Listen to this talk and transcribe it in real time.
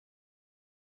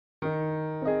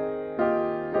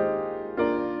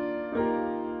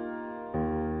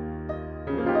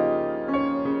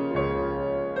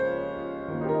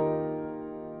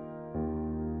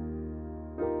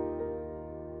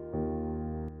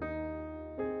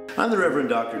I'm the Reverend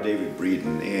Dr. David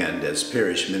Breeden, and as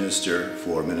Parish Minister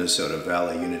for Minnesota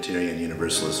Valley Unitarian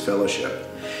Universalist Fellowship,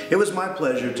 it was my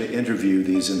pleasure to interview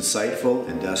these insightful,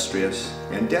 industrious,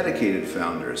 and dedicated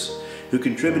founders who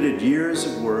contributed years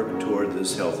of work toward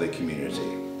this healthy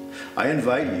community. I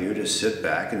invite you to sit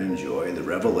back and enjoy the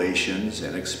revelations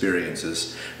and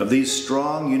experiences of these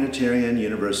strong Unitarian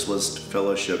Universalist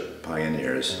Fellowship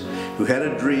pioneers who had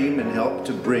a dream and helped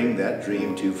to bring that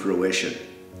dream to fruition.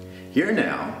 Here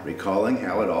now, recalling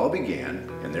how it all began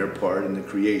and their part in the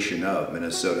creation of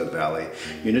Minnesota Valley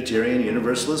Unitarian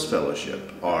Universalist Fellowship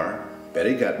are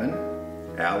Betty Gutmann,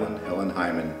 Al and Helen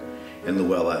Hyman, and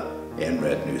Luella and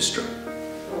Red Newstrom.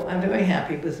 I'm very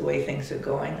happy with the way things are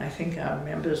going. I think our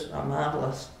members are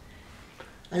marvelous.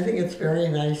 I think it's very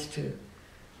nice to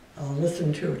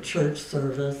listen to a church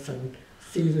service and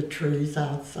see the trees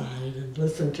outside and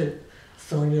listen to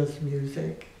Sonia's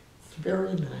music. It's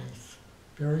very nice,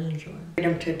 very enjoyable.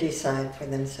 Freedom to decide for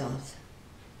themselves.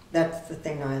 That's the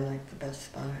thing I like the best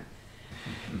about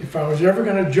it. If I was ever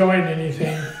going to join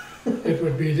anything, it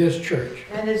would be this church.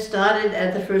 And it started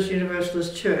at the First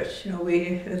Universalist Church. You know,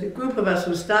 the group of us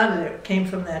who started it came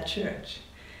from that church.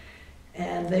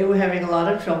 And they were having a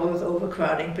lot of trouble with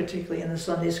overcrowding, particularly in the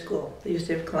Sunday school. They used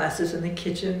to have classes in the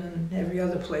kitchen and every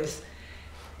other place.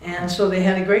 And so they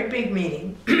had a great big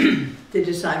meeting to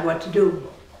decide what to do.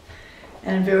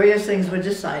 And various things were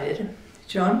decided.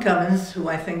 John Cummins, who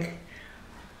I think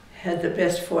had the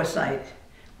best foresight,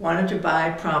 wanted to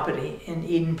buy property in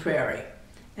Eden Prairie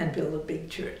and build a big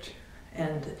church.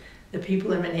 And the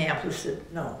people in Minneapolis said,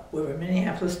 no, we're a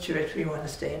Minneapolis church, we want to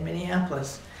stay in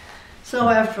Minneapolis. So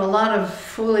after a lot of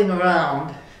fooling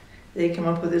around, they came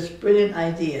up with this brilliant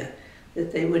idea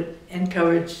that they would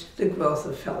encourage the growth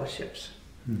of fellowships,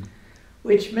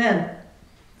 which meant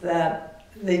that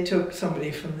they took somebody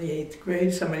from the 8th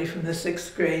grade, somebody from the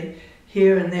 6th grade,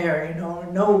 here and there, you know,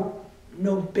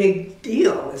 no big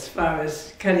deal as far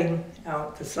as cutting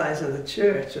out the size of the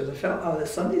church or the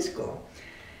Sunday school.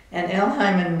 And Al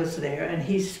Hyman was there, and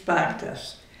he sparked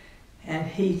us. And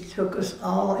he took us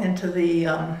all into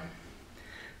the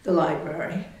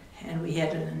library, and we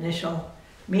had an initial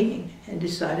meeting and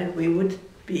decided we would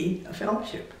be a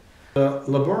fellowship. A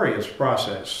laborious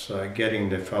process getting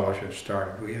the fellowship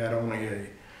started. We had only a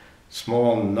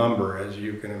small number, as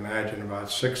you can imagine, about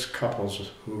 6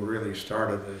 couples who really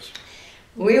started this.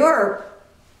 We were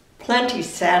plenty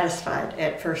satisfied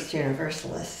at First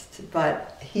Universalist,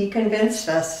 but he convinced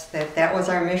us that that was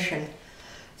our mission.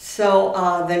 So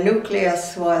the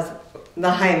nucleus was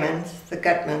the Hymans, the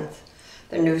Gutmans,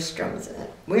 the Newstroms.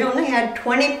 We only had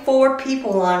 24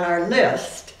 people on our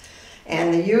list,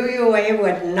 and the UUA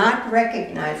would not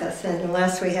recognize us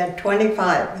unless we had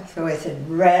 25. So I said,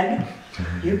 Red,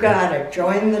 you gotta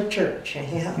join the church. And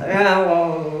he said,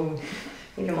 oh,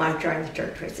 you don't want to join the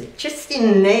church. I said, just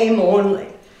in name only.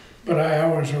 But I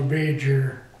always obeyed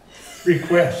your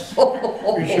request.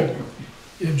 We should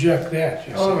inject that,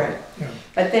 you see. All right. Yeah.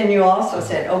 But then you also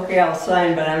said, okay, I'll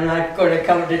sign, but I'm not going to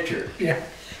come to church. Yeah.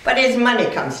 But his money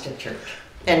comes to church,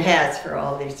 and has for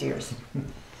all these years.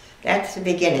 That's the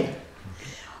beginning.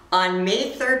 On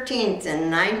May 13th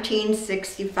in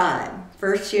 1965,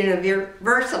 First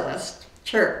Universalist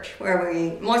Church, where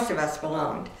most of us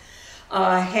belonged,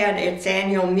 had its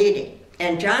annual meeting.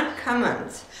 And John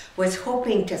Cummins was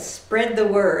hoping to spread the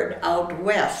word out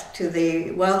west to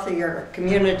the wealthier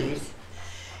communities.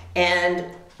 And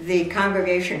the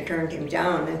congregation turned him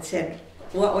down and said,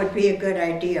 what would be a good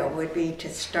idea would be to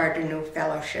start a new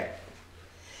fellowship.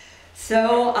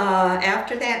 So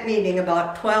after that meeting,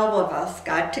 about 12 of us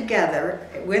got together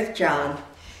with John,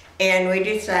 and we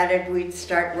decided we'd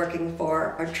start working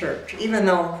for a church, even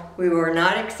though we were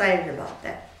not excited about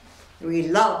that. We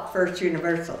loved First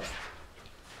Universalist.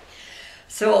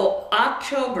 So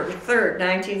October 3rd,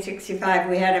 1965,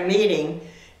 we had a meeting,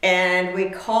 and we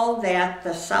called that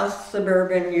the South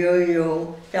Suburban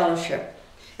UU Fellowship.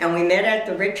 And we met at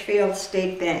the Richfield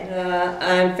State Bank.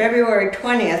 On February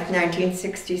 20th,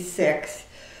 1966,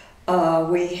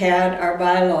 we had our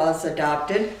bylaws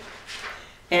adopted,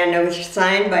 and it was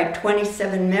signed by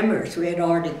 27 members. We had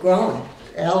already grown.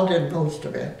 Al did most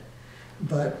of it,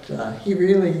 but he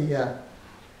really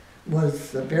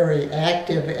was very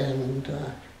active and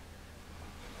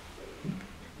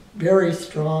very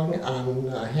strong on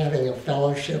having a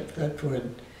fellowship that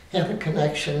would have a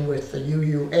connection with the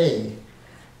UUA.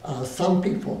 Some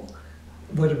people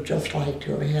would have just liked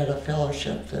to have had a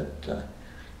fellowship that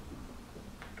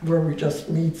where we just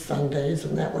meet Sundays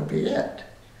and that would be it.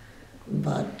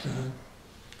 But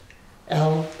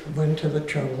Al went to the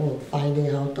trouble of finding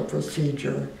out the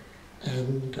procedure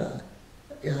and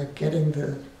getting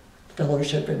the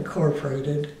Fellowship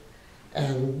Incorporated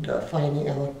and finding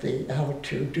out how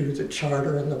to do the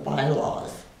charter and the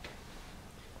bylaws.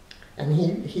 And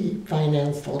he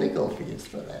financed the legal fees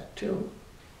for that too.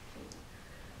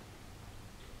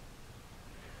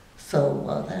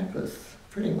 So that was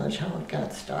pretty much how it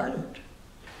got started.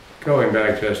 Going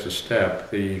back just a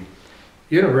step, the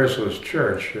Universalist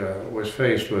Church was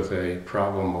faced with a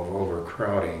problem of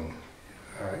overcrowding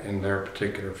in their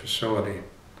particular facility.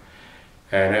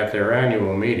 And at their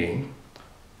annual meeting,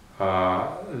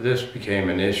 this became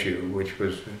an issue which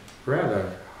was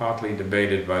rather hotly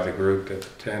debated by the group that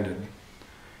attended.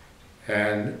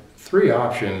 And three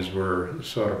options were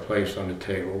sort of placed on the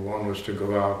table. One was to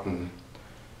go out and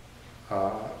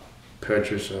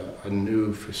purchase a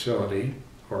new facility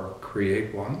or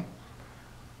create one.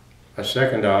 A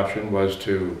second option was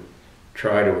to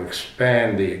try to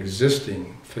expand the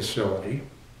existing facility.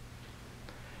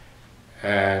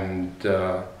 And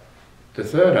the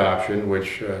third option,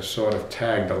 which sort of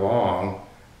tagged along,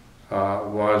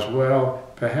 was, well,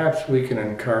 perhaps we can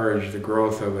encourage the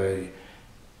growth of a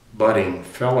budding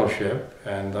fellowship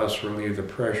and thus relieve the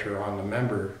pressure on the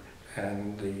member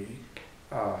and the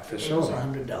facility.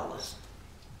 It was $100.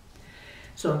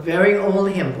 Some very old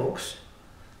hymn books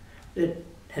that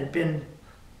had been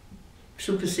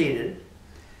superseded,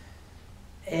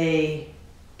 a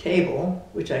table,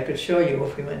 which I could show you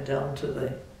if we went down to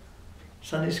the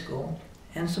Sunday school,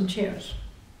 and some chairs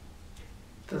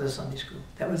for the Sunday school.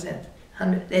 That was it.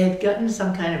 They had gotten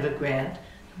some kind of a grant,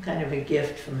 some kind of a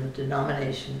gift from the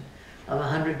denomination of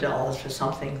 $100 for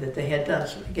something that they had done,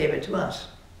 so they gave it to us.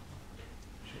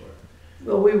 Sure.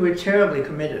 Well, we were terribly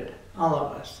committed, all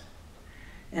of us.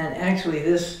 And actually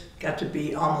this got to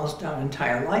be almost our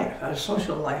entire life, our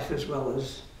social life as well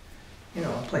as, you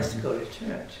know, a place to go to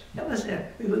church. That was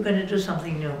it. We were going to do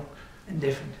something new and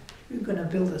different. We were going to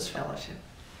build this fellowship.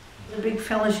 A big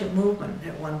fellowship movement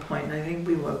at one point, and I think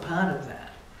we were part of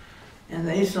that. And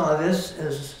they saw this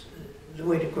as the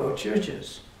way to grow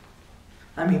churches.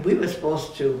 I mean, we were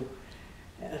supposed to,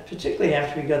 particularly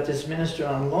after we got this minister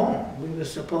on loan, we were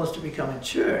supposed to become a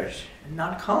church and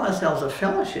not call ourselves a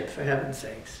fellowship, for heaven's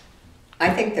sakes. I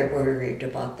think they're worried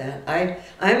about that.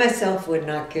 I myself would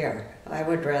not care. I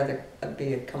would rather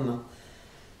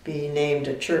be named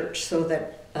a church so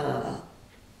that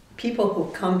people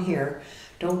who come here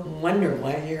don't wonder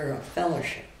why you're a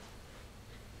fellowship.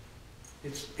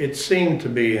 It seemed to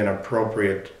be an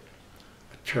appropriate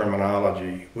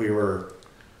terminology. We were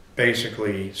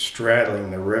basically straddling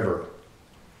the river.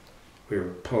 We were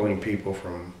pulling people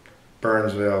from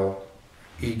Burnsville,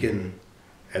 Eagan,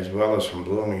 as well as from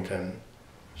Bloomington.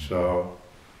 So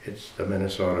it's the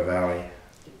Minnesota Valley.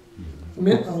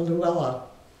 Luella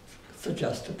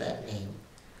suggested that name.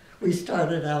 We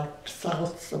started out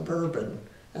South Suburban,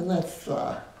 and that's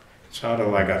It sounded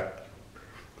like a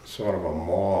sort of a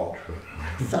mall.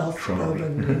 South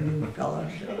Suburban UU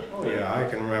Fellowship. Oh yeah, I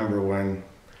can remember when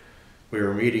we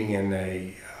were meeting in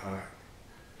a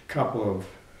couple of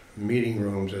meeting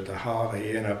rooms at the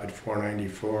Holiday Inn up at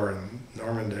 494 in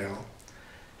Normandale,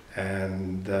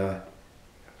 and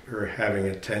we were having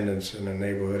attendance in a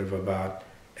neighborhood of about,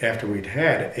 after we'd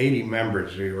had 80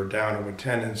 members, we were down to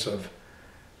attendance of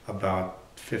about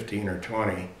 15 or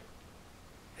 20.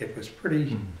 It was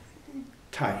pretty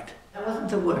tight. That wasn't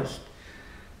the worst.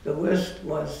 The worst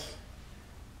was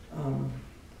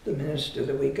the minister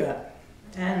that we got.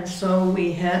 And so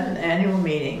we had an annual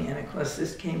meeting, and of course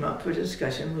this came up for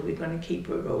discussion. Were we going to keep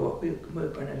her or what we were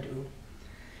going to do?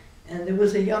 And there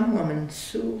was a young woman,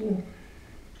 Sue,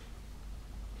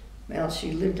 well,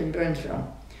 she lived in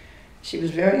Burnsville. She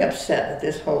was very upset at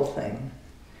this whole thing.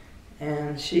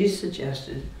 And she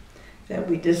suggested that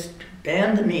we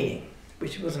disband the meeting,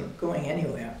 which wasn't going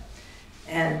anywhere,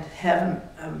 and have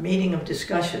a meeting of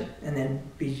discussion and then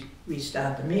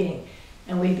restart the meeting.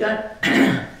 And we got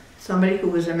somebody who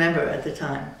was a member at the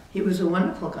time. He was a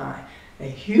wonderful guy, a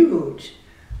huge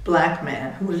black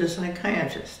man who was a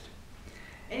psychiatrist.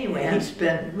 Anyway,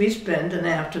 we spent an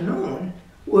afternoon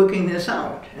working this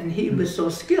out, and he was so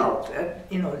skilled at,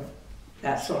 you know,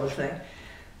 that sort of thing,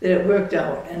 that it worked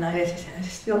out. And I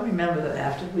still remember that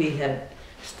after we had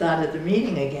started the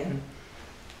meeting again,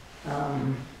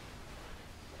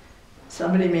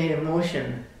 somebody made a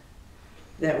motion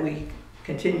that we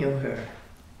continue her,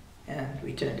 and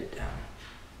we turned it down.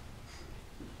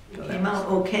 It came out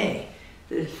okay.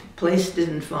 The place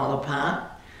didn't fall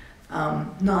apart.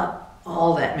 Not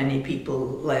all that many people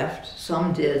left.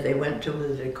 Some did. They went to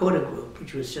the Dakota group,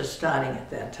 which was just starting at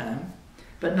that time,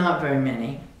 but not very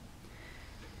many.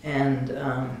 And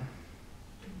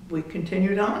we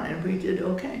continued on and we did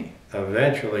okay.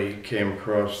 Eventually came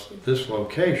across this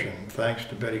location thanks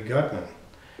to Betty Gutmann,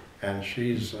 and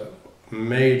she's a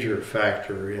major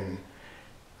factor in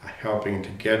helping to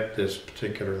get this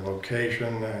particular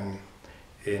location and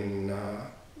in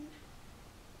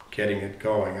getting it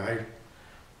going. I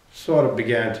sort of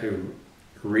began to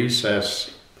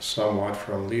recess somewhat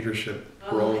from leadership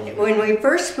role. When we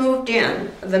first moved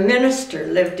in, the minister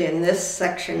lived in this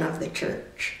section of the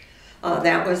church.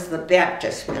 That was the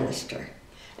Baptist minister.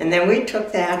 And then we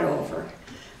took that over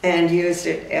and used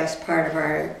it as part of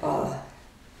our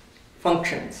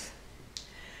functions.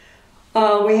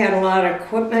 We had a lot of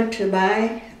equipment to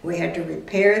buy. We had to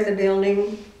repair the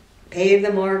building, pay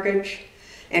the mortgage,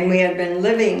 and we had been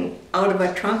living out of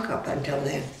a trunk up until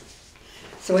then.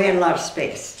 So we had a lot of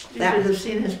space. You should have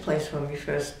seen this place when we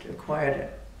first acquired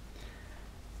it.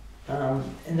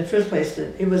 In the first place,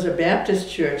 it was a Baptist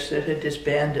church that had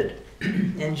disbanded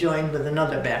and joined with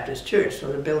another Baptist church,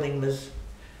 so the building was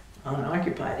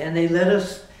unoccupied. And they let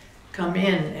us come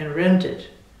in and rent it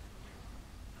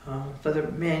for the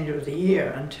remainder of the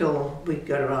year until we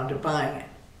got around to buying it.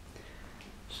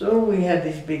 So we had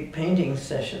these big painting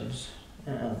sessions,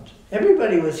 and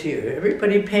everybody was here.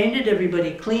 Everybody painted,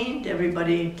 everybody cleaned,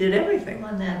 everybody did everything.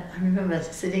 On that, I remember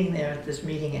sitting there at this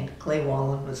meeting and Clay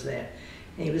Wallen was there.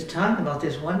 And he was talking about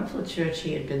this wonderful church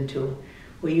he had been to,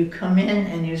 where you come in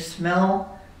and you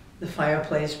smell the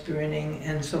fireplace burning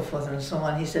and so forth and so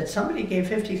on. He said, somebody gave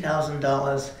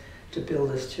 $50,000 to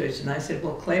build this church. And I said,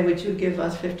 well, Clay, would you give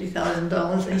us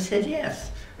 $50,000? And he said,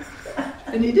 yes.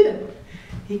 And he did.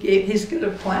 He's got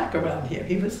a plaque around here.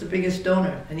 He was the biggest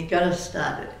donor, and he got us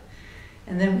started.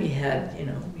 And then we had,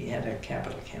 we had a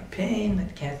capital campaign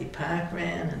that Kathy Park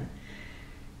ran,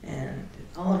 and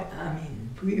all,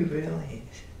 we really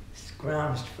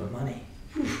scrounged for money.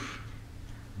 Whew.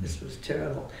 This was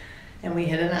terrible. And we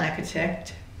had an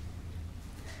architect,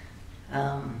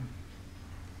 and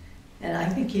I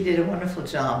think he did a wonderful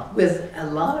job with a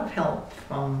lot of help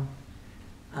from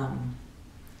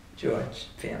George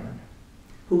Fairman,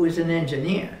 who was an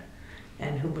engineer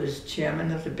and who was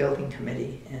chairman of the building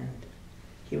committee, and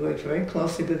he worked very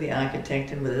closely with the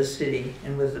architect and with the city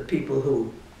and with the people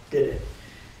who did it.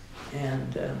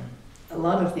 And a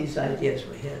lot of these ideas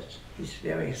were his. He's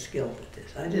very skilled at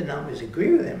this. I didn't always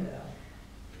agree with him,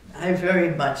 though. I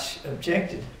very much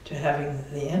objected to having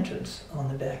the entrance on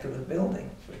the back of the building,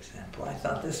 for example. I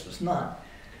thought this was not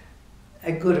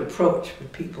a good approach for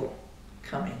people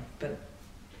coming, but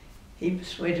he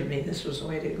persuaded me this was the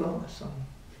way to go. So.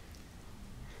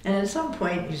 And at some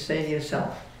point you say to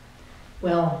yourself,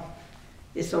 well,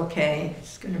 it's okay,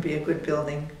 it's going to be a good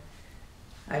building.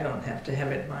 I don't have to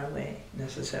have it my way,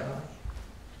 necessarily.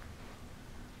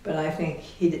 But I think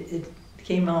it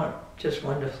came out just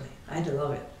wonderfully. I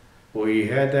love it. We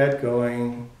had that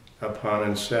going upon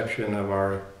inception of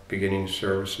our beginning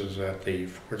services at the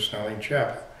Fort Snelling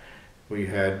Chapel. We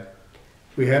had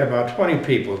about 20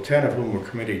 people, 10 of whom were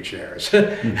committee chairs,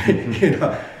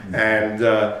 and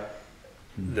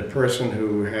the person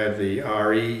who had the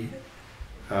RE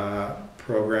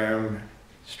program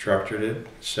structured it,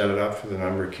 set it up for the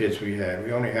number of kids we had.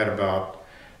 We only had about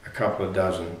a couple of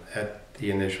dozen at the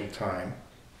initial time,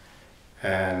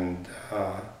 and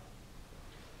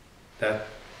that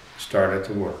started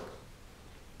to work.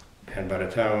 And by the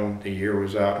time the year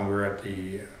was out and we were at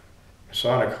the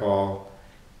Masonic Hall,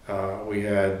 we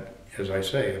had, as I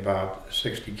say, about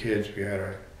 60 kids. We had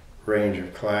a range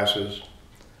of classes,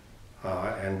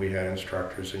 and we had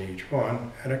instructors in each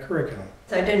one and a curriculum.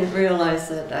 I didn't realize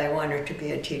that I wanted to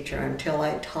be a teacher until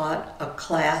I taught a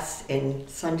class in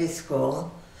Sunday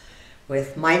school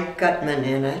with Mike Gutmann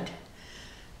in it,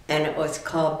 and it was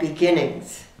called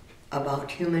Beginnings,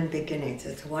 about human beginnings.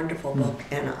 It's a wonderful book,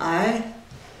 and I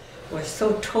was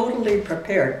so totally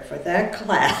prepared for that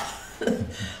class.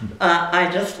 I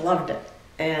just loved it.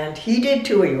 And he did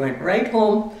too. He went right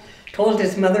home, told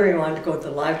his mother he wanted to go to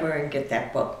the library and get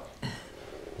that book.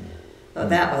 So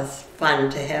that was fun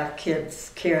to have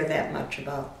kids care that much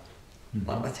about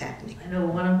what was happening. I know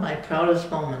one of my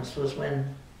proudest moments was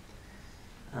when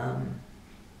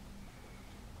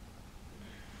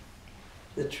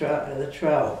the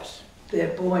Traubs,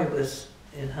 their boy was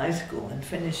in high school and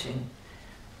finishing,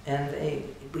 and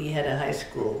we had a high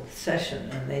school session,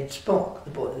 and they spoke,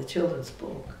 the children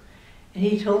spoke. And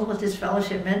he told what this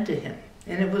fellowship meant to him,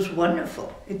 and it was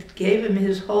wonderful. It gave him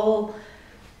his whole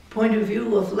point of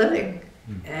view of living,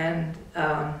 and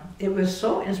it was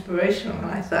so inspirational,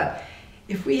 and I thought,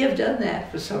 if we have done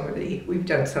that for somebody, we've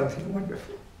done something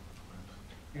wonderful.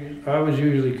 I was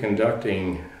usually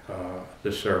conducting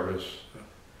the service,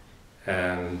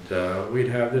 and we'd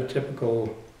have the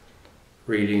typical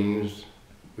readings,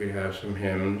 we'd have some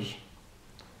hymns.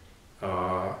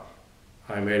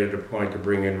 I made it a point to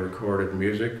bring in recorded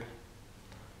music,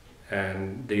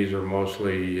 and these are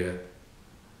mostly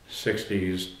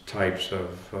 60s types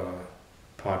of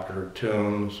popular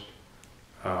tunes,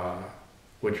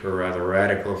 which were rather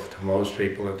radical to most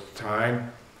people at the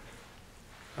time.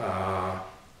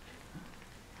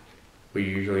 We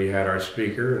usually had our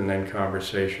speaker and then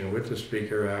conversation with the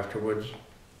speaker afterwards,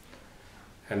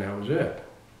 and that was it.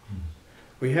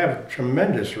 We have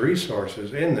tremendous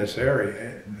resources in this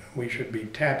area. We should be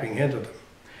tapping into them.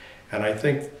 And I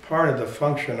think part of the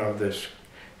function of this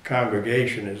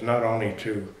congregation is not only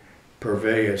to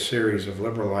purvey a series of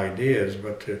liberal ideas,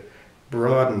 but to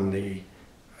broaden the,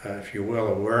 if you will,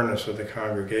 awareness of the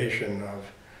congregation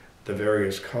of the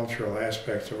various cultural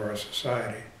aspects of our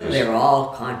society. They're all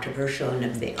controversial, and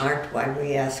if they aren't, why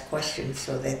we ask questions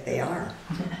so that they are.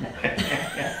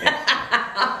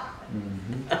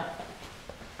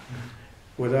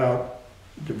 Without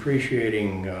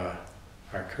depreciating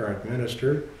our current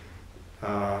minister,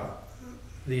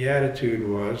 the attitude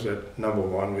was that, number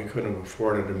one, we couldn't have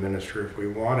afforded a minister if we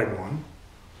wanted one,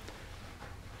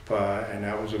 and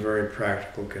that was a very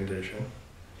practical condition.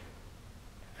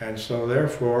 And so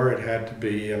therefore it had to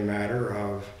be a matter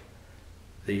of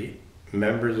the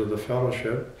members of the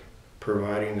fellowship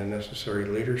providing the necessary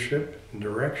leadership and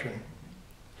direction.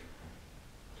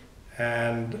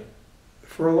 And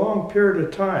for a long period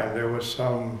of time there was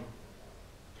some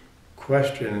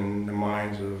question in the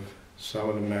minds of some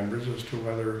of the members as to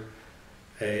whether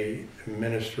a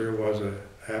minister was an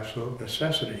absolute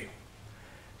necessity.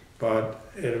 But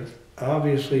it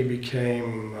obviously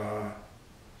became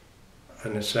a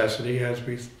necessity as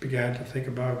we began to think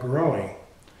about growing.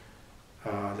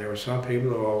 There were some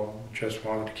people who just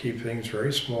wanted to keep things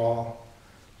very small,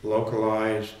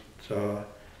 localized,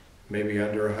 maybe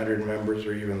under 100 members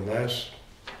or even less.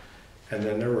 And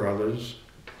then there were others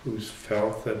who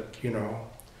felt that, you know,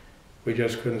 we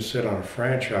just couldn't sit on a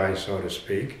franchise, so to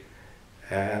speak,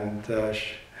 and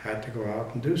had to go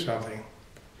out and do something.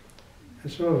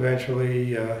 And so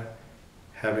eventually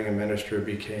having a minister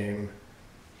became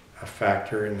a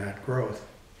factor in that growth.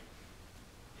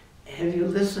 Have you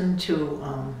listened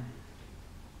to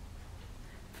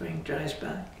Frank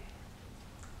Dreisbach?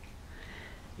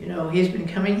 You know, he's been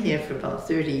coming here for about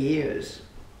 30 years.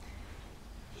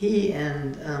 He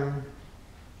and,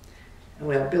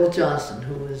 well, Bill Johnson,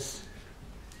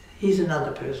 he's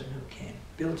another person who came,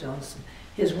 Bill Johnson.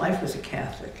 His wife was a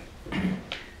Catholic.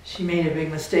 She made a big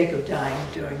mistake of dying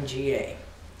during GA.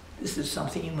 This is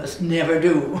something you must never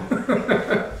do.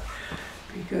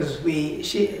 Because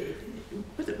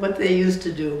what they used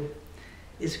to do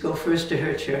is go first to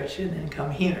her church and then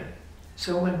come here.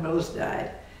 So when Rose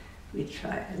died, we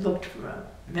looked for a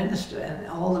minister, and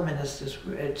all the ministers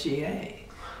were at GA.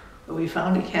 But we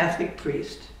found a Catholic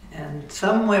priest, and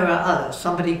somewhere or other,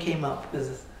 somebody came up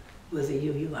with a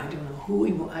UU. I don't know who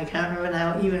he was. I can't remember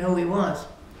now even who he was.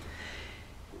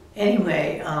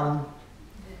 Anyway,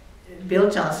 Bill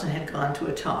Johnson had gone to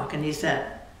a talk, and he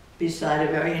sat beside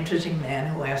a very interesting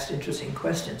man who asked interesting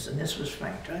questions, and this was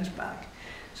Frank Dreisbach.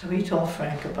 So he told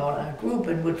Frank about our group,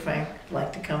 and would Frank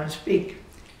like to come and speak.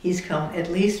 He's come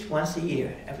at least once a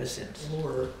year ever since.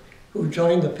 Who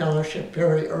joined the fellowship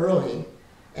very early,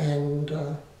 and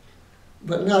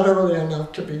but not early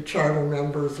enough to be charter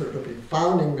members or to be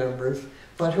founding members,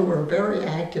 but who were very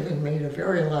active and made a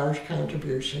very large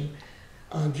contribution.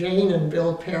 Jane and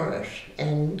Bill Parrish,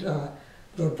 and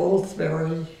they're both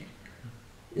very,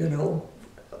 you know,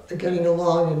 getting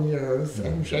along in years,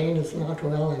 and Jane is not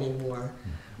well anymore.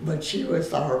 But she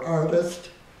was our artist,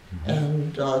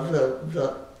 and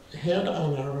the head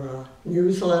on our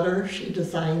newsletter, she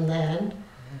designed that,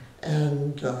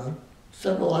 and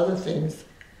several other things.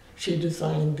 She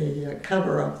designed the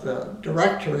cover of the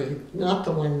directory, not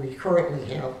the one we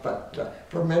currently have, but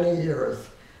for many years.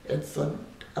 It's a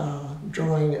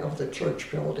drawing of the church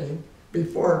building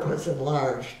before it was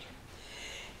enlarged.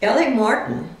 Ellie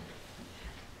Morton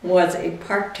was a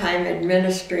part-time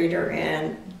administrator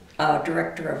and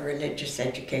director of religious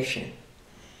education.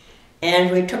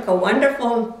 And we took a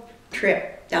wonderful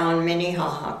trip down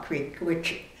Minnehaha Creek,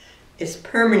 which is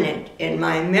permanent in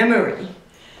my memory,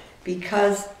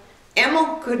 because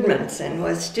Emil Goodmanson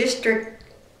was district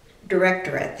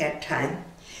director at that time,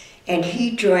 and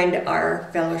he joined our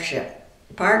fellowship,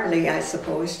 partly, I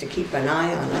suppose, to keep an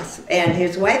eye on us. And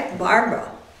his wife, Barbara,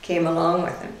 came along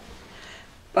with him.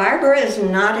 Barbara is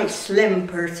not a slim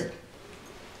person.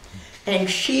 And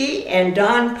she and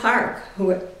Don Park,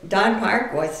 Don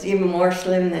Park was even more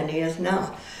slim than he is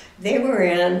now, they were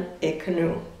in a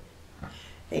canoe.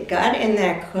 They got in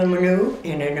that canoe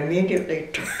and it immediately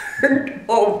turned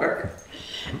over.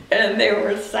 And they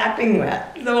were sopping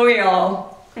wet. So we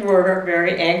all were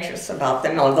very anxious about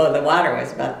them, although the water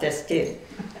was about this deep.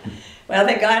 Well,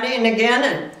 they got in again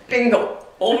and bingo,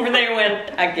 over they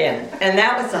went again. And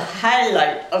that was the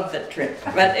highlight of the trip.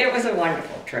 But it was a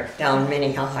wonderful trip down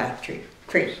Minnehaha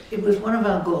Creek. It was one of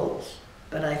our goals,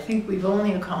 but I think we've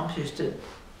only accomplished it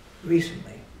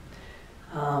recently.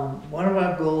 One of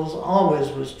our goals always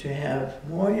was to have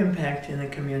more impact in the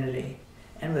community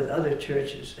and with other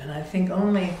churches. And I think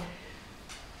only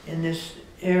in this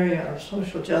area of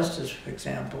social justice, for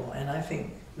example, and I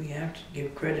think we have to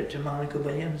give credit to Monica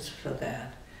Williams for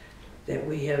that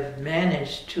we have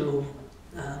managed to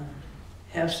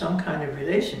have some kind of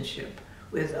relationship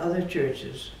with other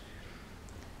churches.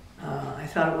 I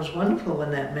thought it was wonderful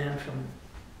when that man from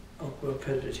Oak Grove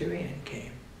Presbyterian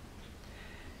came.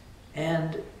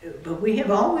 But we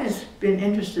have always been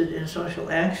interested in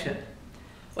social action.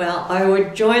 Well, I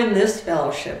would join this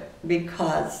fellowship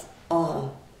because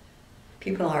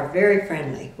people are very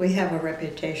friendly. We have a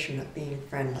reputation of being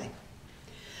friendly.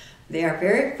 They are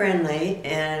very friendly,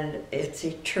 and it's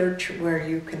a church where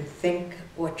you can think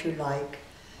what you like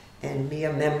and be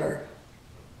a member.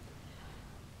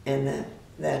 And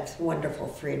that's wonderful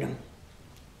freedom.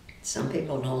 Some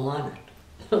people don't want it.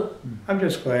 I'm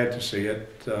just glad to see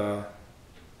it,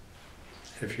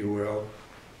 if you will,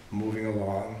 moving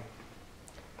along.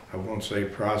 I won't say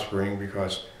prospering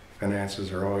because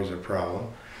finances are always a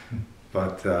problem,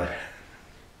 but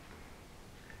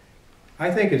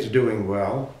I think it's doing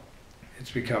well.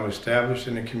 It's become established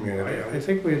in the community. I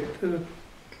think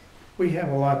we have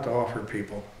a lot to offer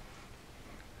people.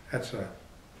 That's a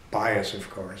bias, of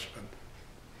course, but